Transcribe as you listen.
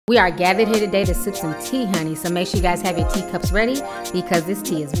We are gathered here today to sip some tea, honey, so make sure you guys have your teacups ready because this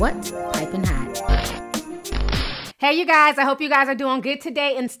tea is what? Piping hot. Hey, you guys, I hope you guys are doing good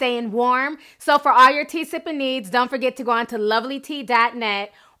today and staying warm. So for all your tea sipping needs, don't forget to go on to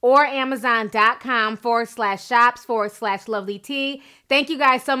lovelyti.net or amazon.com/shops/lovelytea. Thank you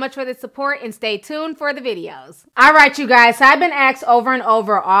guys so much for the support and stay tuned for the videos. All right, you guys, so I've been asked over and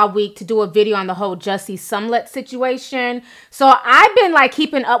over all week to do a video on the whole Jussie Smollett situation. So I've been like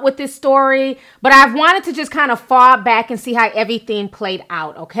keeping up with this story, but I've wanted to just kind of fall back and see how everything played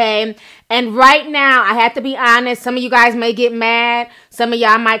out, okay? And right now, I have to be honest, some of you guys may get mad, some of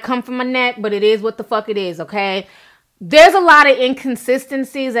y'all might come from my neck, but it is what the fuck it is, okay? There's a lot of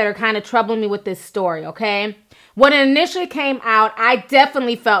inconsistencies that are kind of troubling me with this story, okay? When it initially came out, I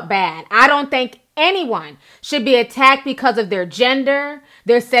definitely felt bad. I don't think anyone should be attacked because of their gender,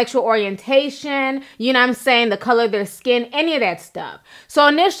 their sexual orientation, you know what I'm saying, the color of their skin, any of that stuff. So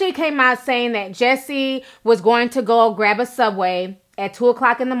initially it came out saying that Jussie was going to go grab a Subway at 2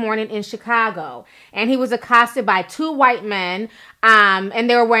 o'clock in the morning in Chicago. And he was accosted by two white men. And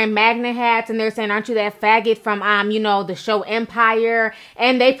they were wearing magnet hats, and they were saying, aren't you that faggot from, you know, the show Empire?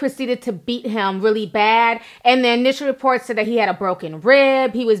 And they proceeded to beat him really bad. And the initial report said that he had a broken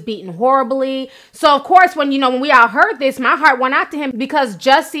rib. He was beaten horribly. So, of course, when we all heard this, my heart went out to him because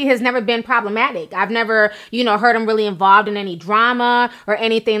Jussie has never been problematic. I've never, heard him really involved in any drama or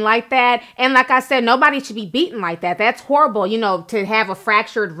anything like that. And like I said, nobody should be beaten like that. That's horrible, to have a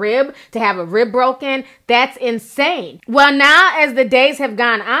fractured rib, to have a rib broken. That's insane. Well, now as the days have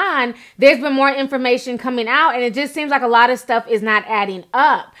gone on, there's been more information coming out, and it just seems like a lot of stuff is not adding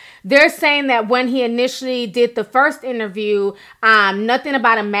up. They're saying that when he initially did the first interview, nothing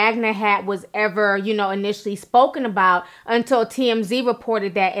about a magnet hat was ever, initially spoken about until TMZ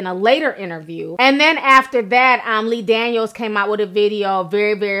reported that in a later interview. And then after that, Lee Daniels came out with a video,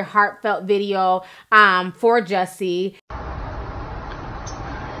 very, very heartfelt video for Jussie.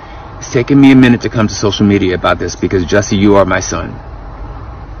 It's taken me a minute to come to social media about this because, Jussie, you are my son.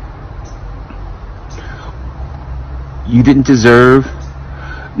 You didn't deserve,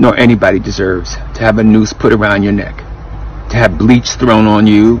 nor anybody deserves, to have a noose put around your neck, to have bleach thrown on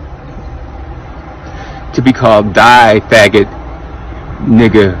you, to be called die, faggot,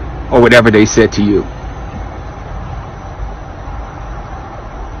 nigga, or whatever they said to you.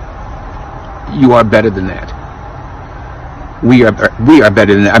 You are better than that. We are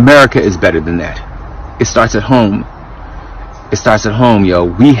better than that. America is better than that. It starts at home. It starts at home, yo.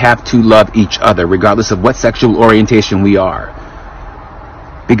 We have to love each other, regardless of what sexual orientation we are.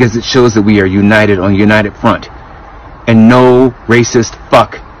 Because it shows that we are united on a united front. And no racist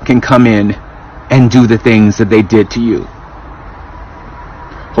fuck can come in and do the things that they did to you.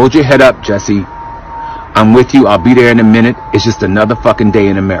 Hold your head up, Jussie. I'm with you. I'll be there in a minute. It's just another fucking day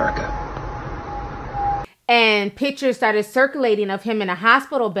in America. And pictures started circulating of him in a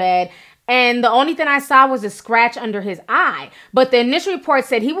hospital bed. And the only thing I saw was a scratch under his eye. But the initial report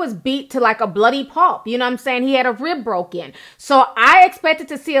said he was beat to like a bloody pulp. You know what I'm saying? He had a rib broken. So I expected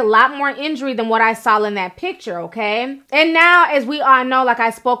to see a lot more injury than what I saw in that picture, okay? And now, as we all know, like I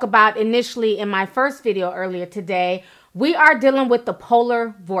spoke about initially in my first video earlier today, we are dealing with the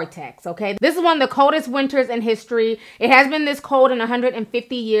polar vortex, okay? This is one of the coldest winters in history. It has been this cold in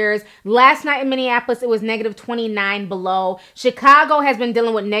 150 years. Last night in Minneapolis, it was -29 below. Chicago has been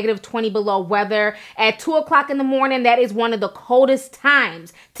dealing with -20 below weather. At 2 o'clock in the morning, that is one of the coldest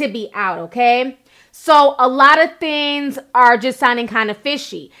times to be out, okay? So a lot of things are just sounding kind of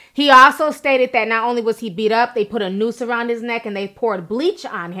fishy. He also stated that not only was he beat up, they put a noose around his neck and they poured bleach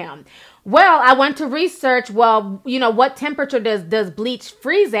on him. Well, I went to research, what temperature does bleach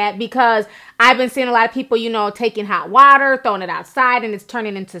freeze at? Because I've been seeing a lot of people, taking hot water, throwing it outside, and it's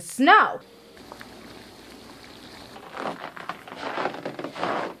turning into snow.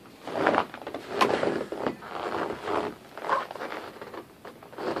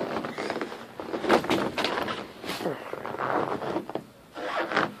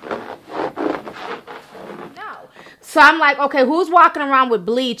 So I'm like, okay, who's walking around with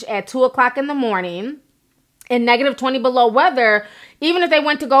bleach at 2 o'clock in the morning in -20 below weather? Even if they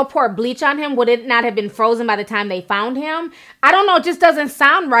went to go pour bleach on him, would it not have been frozen by the time they found him? I don't know. It just doesn't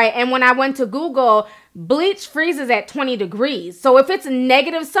sound right. And when I went to Google, bleach freezes at 20 degrees. So if it's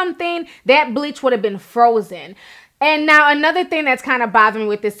negative something, that bleach would have been frozen. And now another thing that's kind of bothering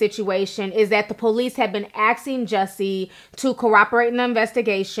with this situation is that the police have been asking Jussie to cooperate in the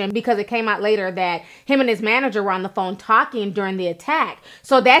investigation because it came out later that him and his manager were on the phone talking during the attack.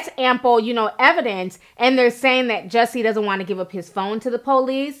 So that's ample, you know, evidence. And they're saying that Jussie doesn't want to give up his phone to the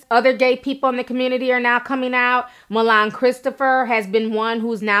police. Other gay people in the community are now coming out. Milan Christopher has been one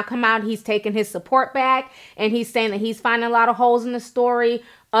who's now come out. He's taken his support back and he's saying that he's finding a lot of holes in the story.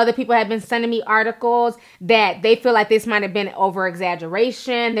 Other people have been sending me articles that they feel like this might have been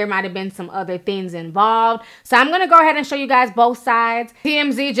over-exaggeration. There might have been some other things involved. So I'm going to go ahead and show you guys both sides.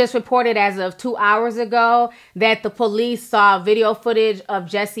 TMZ just reported as of 2 hours ago that the police saw video footage of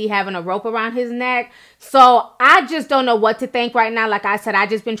Jussie having a rope around his neck. So I just don't know what to think right now. Like I said, I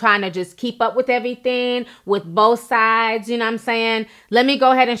just been trying to just keep up with everything with both sides. You know what I'm saying? Let me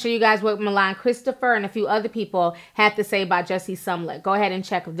go ahead and show you guys what Milan Christopher and a few other people have to say about Jussie Smollett. Go ahead and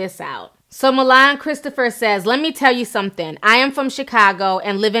check this out. So Milan Christopher says, let me tell you something. I am from Chicago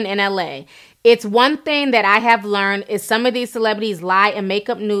and living in LA. It's one thing that I have learned is some of these celebrities lie and make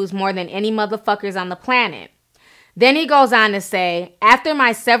up news more than any motherfuckers on the planet. Then he goes on to say, after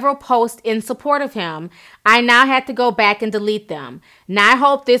my several posts in support of him, I now had to go back and delete them. Now I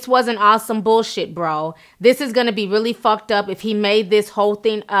hope this wasn't all some bullshit, bro. This is going to be really fucked up if he made this whole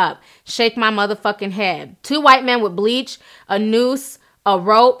thing up. Shake my motherfucking head. 2 white men with bleach, a noose, a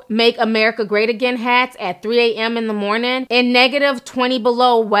rope, make America great again hats at 3 a.m. in the morning in negative 20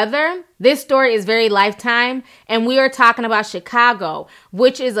 below weather. This story is very Lifetime, and we are talking about Chicago,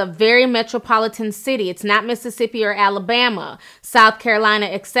 which is a very metropolitan city. It's not Mississippi or Alabama, South Carolina,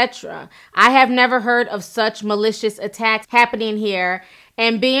 etc. I have never heard of such malicious attacks happening here.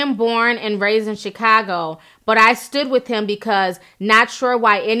 And being born and raised in Chicago, but I stood with him because not sure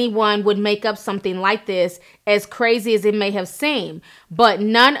why anyone would make up something like this, as crazy as it may have seemed. But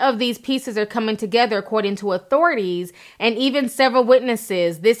none of these pieces are coming together according to authorities and even several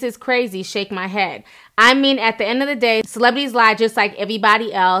witnesses. This is crazy. Shake my head. I mean, at the end of the day, celebrities lie just like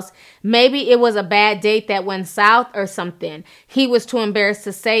everybody else. Maybe it was a bad date that went south or something. He was too embarrassed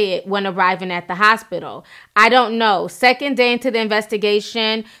to say it when arriving at the hospital. I don't know. Second day into the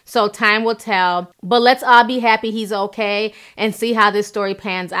investigation, so time will tell. But let's all be happy he's okay and see how this story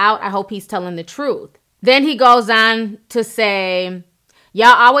pans out. I hope he's telling the truth. Then he goes on to say, y'all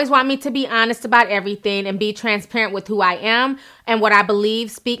always want me to be honest about everything and be transparent with who I am and what I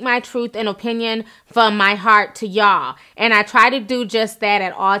believe, speak my truth and opinion from my heart to y'all. And I try to do just that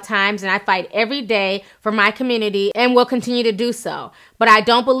at all times, and I fight every day for my community and will continue to do so. But I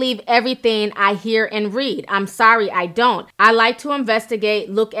don't believe everything I hear and read. I'm sorry, I don't. I like to investigate,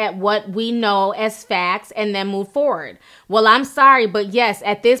 look at what we know as facts, and then move forward. Well, I'm sorry, but yes,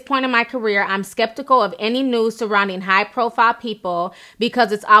 at this point in my career, I'm skeptical of any news surrounding high-profile people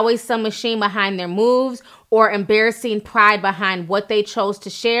because it's always some machine behind their moves or embarrassing pride behind what they chose to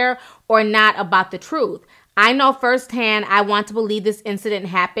share or not about the truth. I know firsthand I want to believe this incident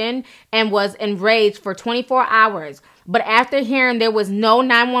happened and was enraged for 24 hours. But after hearing there was no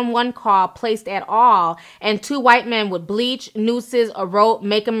 911 call placed at all and 2 white men with bleach, nooses, a rope,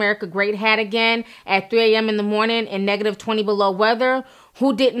 make America great hat again at 3 a.m. in the morning in negative 20 below weather,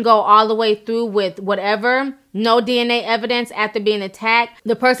 who didn't go all the way through with whatever, no DNA evidence after being attacked,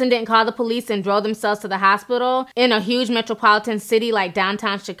 the person didn't call the police and drove themselves to the hospital in a huge metropolitan city like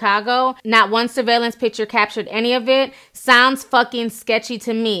downtown Chicago, not one surveillance picture captured any of it, sounds fucking sketchy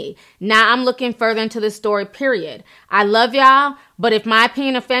to me. Now I'm looking further into the story, period. I love y'all, but if my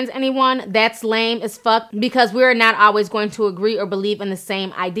opinion offends anyone, that's lame as fuck because we're not always going to agree or believe in the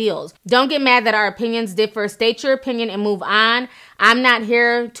same ideals. Don't get mad that our opinions differ. State your opinion and move on. I'm not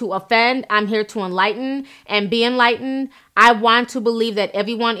here to offend. I'm here to enlighten and be enlightened. I want to believe that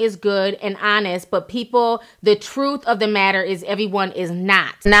everyone is good and honest, but people, the truth of the matter is everyone is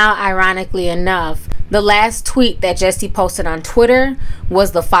not. Now, ironically enough, the last tweet that Jussie posted on Twitter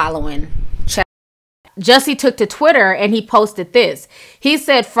was the following. Jussie took to Twitter and he posted this. He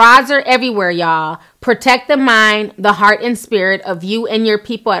said, frauds are everywhere, y'all. Protect the mind, the heart, and spirit of you and your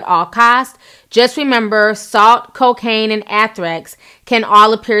people at all costs. Just remember, salt, cocaine, and anthrax can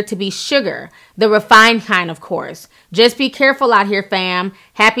all appear to be sugar. The refined kind, of course. Just be careful out here, fam.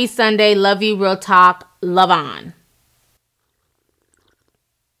 Happy Sunday. Love you. Real talk. Love on.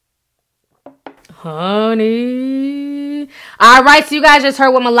 Honey. All right, so you guys just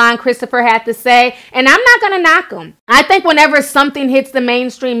heard what Milan Christopher had to say, and I'm not going to knock him. I think whenever something hits the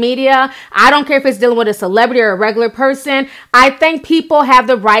mainstream media, I don't care if it's dealing with a celebrity or a regular person, I think people have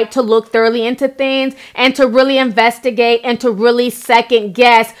the right to look thoroughly into things and to really investigate and to really second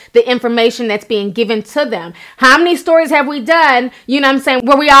guess the information that's being given to them. How many stories have we done, you know what I'm saying,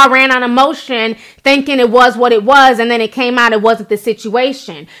 where we all ran on emotion thinking it was what it was, and then it came out it wasn't the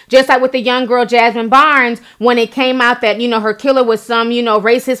situation. Just like with the young girl Jasmine Barnes, when it came out that, you know, her killer was some, you know,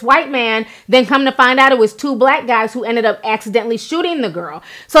 racist white man, then come to find out it was two black guys who ended up accidentally shooting the girl.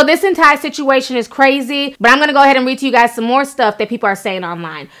 So this entire situation is crazy, but I'm going to go ahead and read to you guys some more stuff that people are saying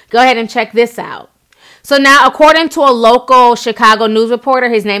online. Go ahead and check this out. So now, according to a local Chicago news reporter,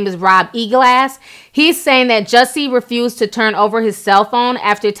 his name is Rob Eglass, he's saying that Jussie refused to turn over his cell phone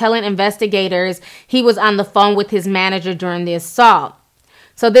after telling investigators he was on the phone with his manager during the assault.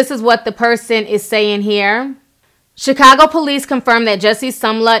 So this is what the person is saying here. Chicago police confirmed that Jussie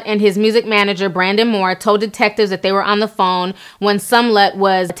Smollett and his music manager, Brandon Moore, told detectives that they were on the phone when Smollett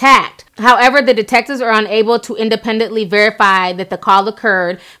was attacked. However, the detectives are unable to independently verify that the call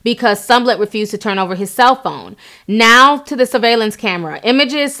occurred because Smollett refused to turn over his cell phone. Now to the surveillance camera.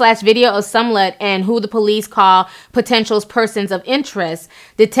 Images/video of Smollett and who the police call potential persons of interest.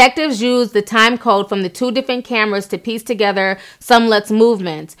 Detectives used the time code from the two different cameras to piece together Smollett's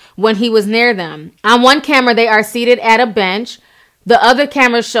movements when he was near them. On one camera, they are seated at a bench. The other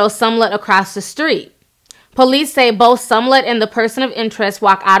camera shows Smollett across the street. Police say both Smollett and the person of interest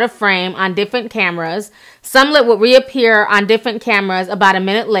walk out of frame on different cameras. Smollett would reappear on different cameras about a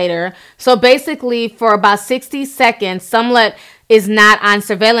minute later. So basically, for about 60 seconds, Smollett is not on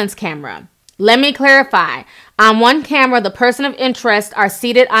surveillance camera. Let me clarify. On one camera, the person of interest are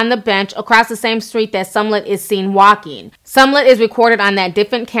seated on the bench across the same street that Smollett is seen walking. Smollett is recorded on that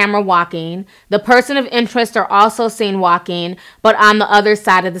different camera walking. The person of interest are also seen walking, but on the other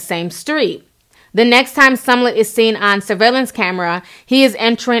side of the same street. The next time Smollett is seen on surveillance camera, he is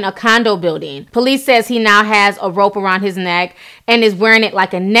entering a condo building. Police says he now has a rope around his neck and is wearing it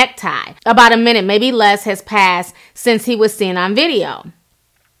like a necktie. About a minute, maybe less, has passed since he was seen on video.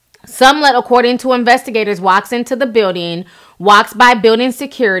 Smollett, according to investigators, walks into the building, walks by building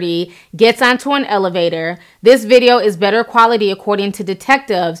security, gets onto an elevator. This video is better quality according to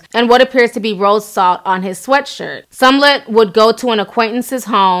detectives and what appears to be rose salt on his sweatshirt. Smollett would go to an acquaintance's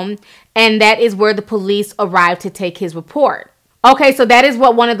home, and that is where the police arrived to take his report. Okay, so that is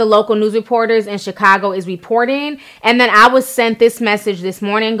what one of the local news reporters in Chicago is reporting. And then I was sent this message this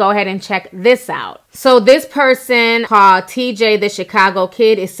morning. Go ahead and check this out. So this person called TJ the Chicago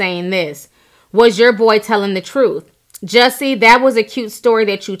Kid is saying this. Was your boy telling the truth? Jussie, that was a cute story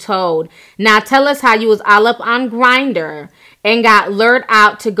that you told. Now tell us how you was all up on Grindr and got lured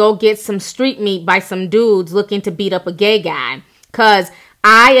out to go get some street meat by some dudes looking to beat up a gay guy. Cause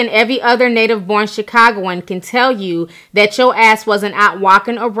I and every other native-born Chicagoan can tell you that your ass wasn't out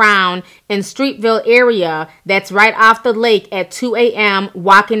walking around in Streetville area that's right off the lake at 2 a.m.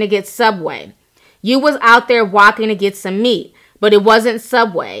 walking to get Subway. You was out there walking to get some meat, but it wasn't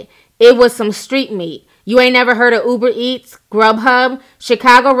Subway. It was some street meat. You ain't never heard of Uber Eats, Grubhub?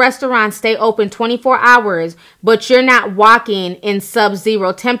 Chicago restaurants stay open 24 hours, but you're not walking in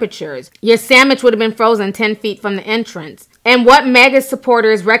sub-zero temperatures. Your sandwich would have been frozen 10 feet from the entrance. And what MAGA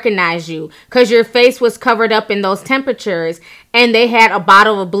supporters recognize you? Because your face was covered up in those temperatures and they had a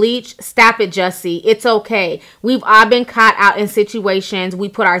bottle of bleach? Stop it, Jussie. It's okay. We've all been caught out in situations we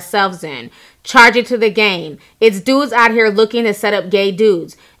put ourselves in. Charge it to the game. It's dudes out here looking to set up gay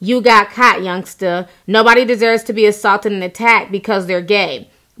dudes. You got caught, youngster. Nobody deserves to be assaulted and attacked because they're gay.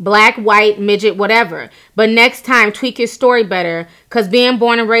 Black, white, midget, whatever. But next time, tweak your story better. Because being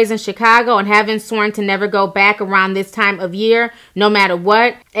born and raised in Chicago and having sworn to never go back around this time of year, no matter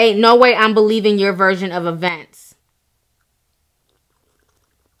what, ain't no way I'm believing your version of events.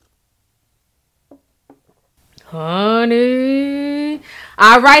 Honey.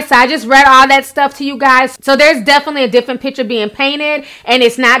 All right, so I just read all that stuff to you guys. So there's definitely a different picture being painted. And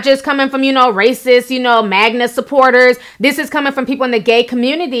it's not just coming from, racist, MAGA supporters. This is coming from people in the gay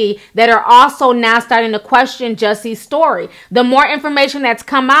community that are also now starting to question Jussie's story. The more information that's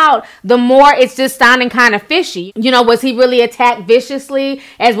come out, the more it's just sounding kind of fishy. Was he really attacked viciously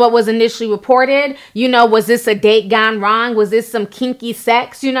as what was initially reported? Was this a date gone wrong? Was this some kinky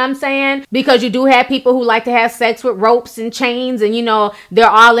sex? You know what I'm saying? Because you do have people who like to have sex with ropes and chains and, they're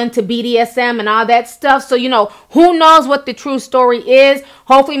all into BDSM and all that stuff. So, who knows what the true story is?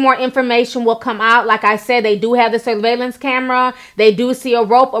 Hopefully more information will come out. Like I said, they do have the surveillance camera. They do see a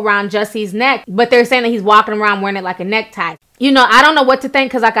rope around Jussie's neck, but they're saying that he's walking around wearing it like a necktie. You know, I don't know what to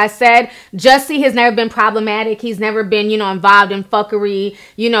think because like I said, Jussie has never been problematic. He's never been, you know, involved in fuckery.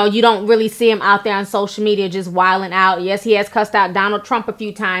 You know, you don't really see him out there on social media just wilding out. Yes, he has cussed out Donald Trump a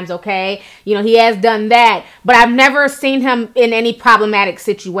few times, okay? You know, he has done that. But I've never seen him in any problematic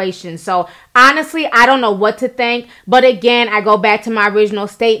situation. So honestly, I don't know what to think. But again, I go back to my original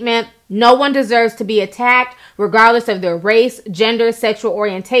statement. No one deserves to be attacked, regardless of their race, gender, sexual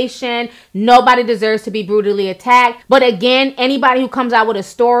orientation. Nobody deserves to be brutally attacked. But again, anybody who comes out with a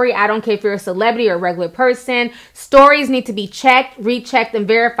story, I don't care if you're a celebrity or a regular person, stories need to be checked, rechecked, and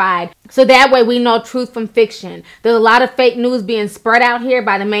verified. So that way we know truth from fiction. There's a lot of fake news being spread out here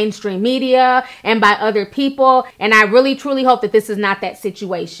by the mainstream media and by other people. And I really, truly hope that this is not that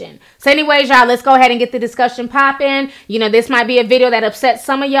situation. So anyways, y'all, let's go ahead and get the discussion popping. You know, this might be a video that upsets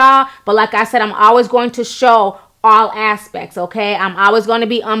some of y'all. But like I said, I'm always going to show all aspects, okay? I'm always going to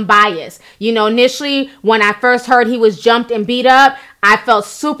be unbiased. You know, initially, when I first heard he was jumped and beat up, I felt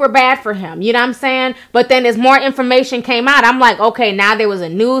super bad for him. You know what I'm saying? But then as more information came out, I'm like, okay, now there was a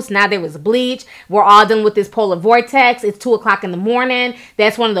noose. Now there was bleach. We're all dealing with this polar vortex. It's 2 o'clock in the morning.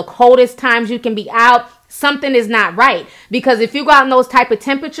 That's one of the coldest times you can be out. Something is not right, because if you go out in those type of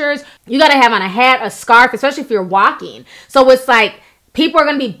temperatures, you got to have on a hat, a scarf, especially if you're walking. So it's like, people are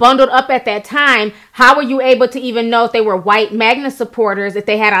going to be bundled up at that time. How were you able to even know if they were white MAGA supporters, if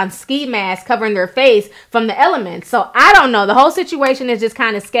they had on ski masks covering their face from the elements? So I don't know. The whole situation is just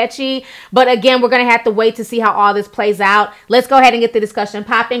kind of sketchy. But again, we're going to have to wait to see how all this plays out. Let's go ahead and get the discussion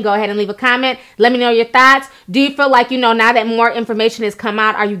popping. Go ahead and leave a comment. Let me know your thoughts. Do you feel like, you know, now that more information has come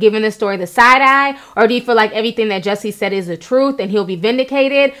out, are you giving this story the side eye? Or do you feel like everything that Jussie said is the truth and he'll be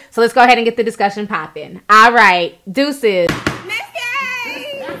vindicated? So let's go ahead and get the discussion popping. All right. Deuces.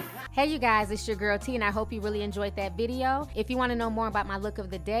 Hey you guys, it's your girl T, and I hope you really enjoyed that video. If you want to know more about my look of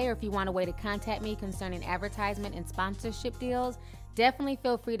the day, or if you want a way to contact me concerning advertisement and sponsorship deals, definitely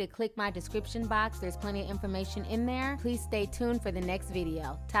feel free to click my description box. There's plenty of information in there. Please stay tuned for the next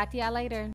video. Talk to y'all later.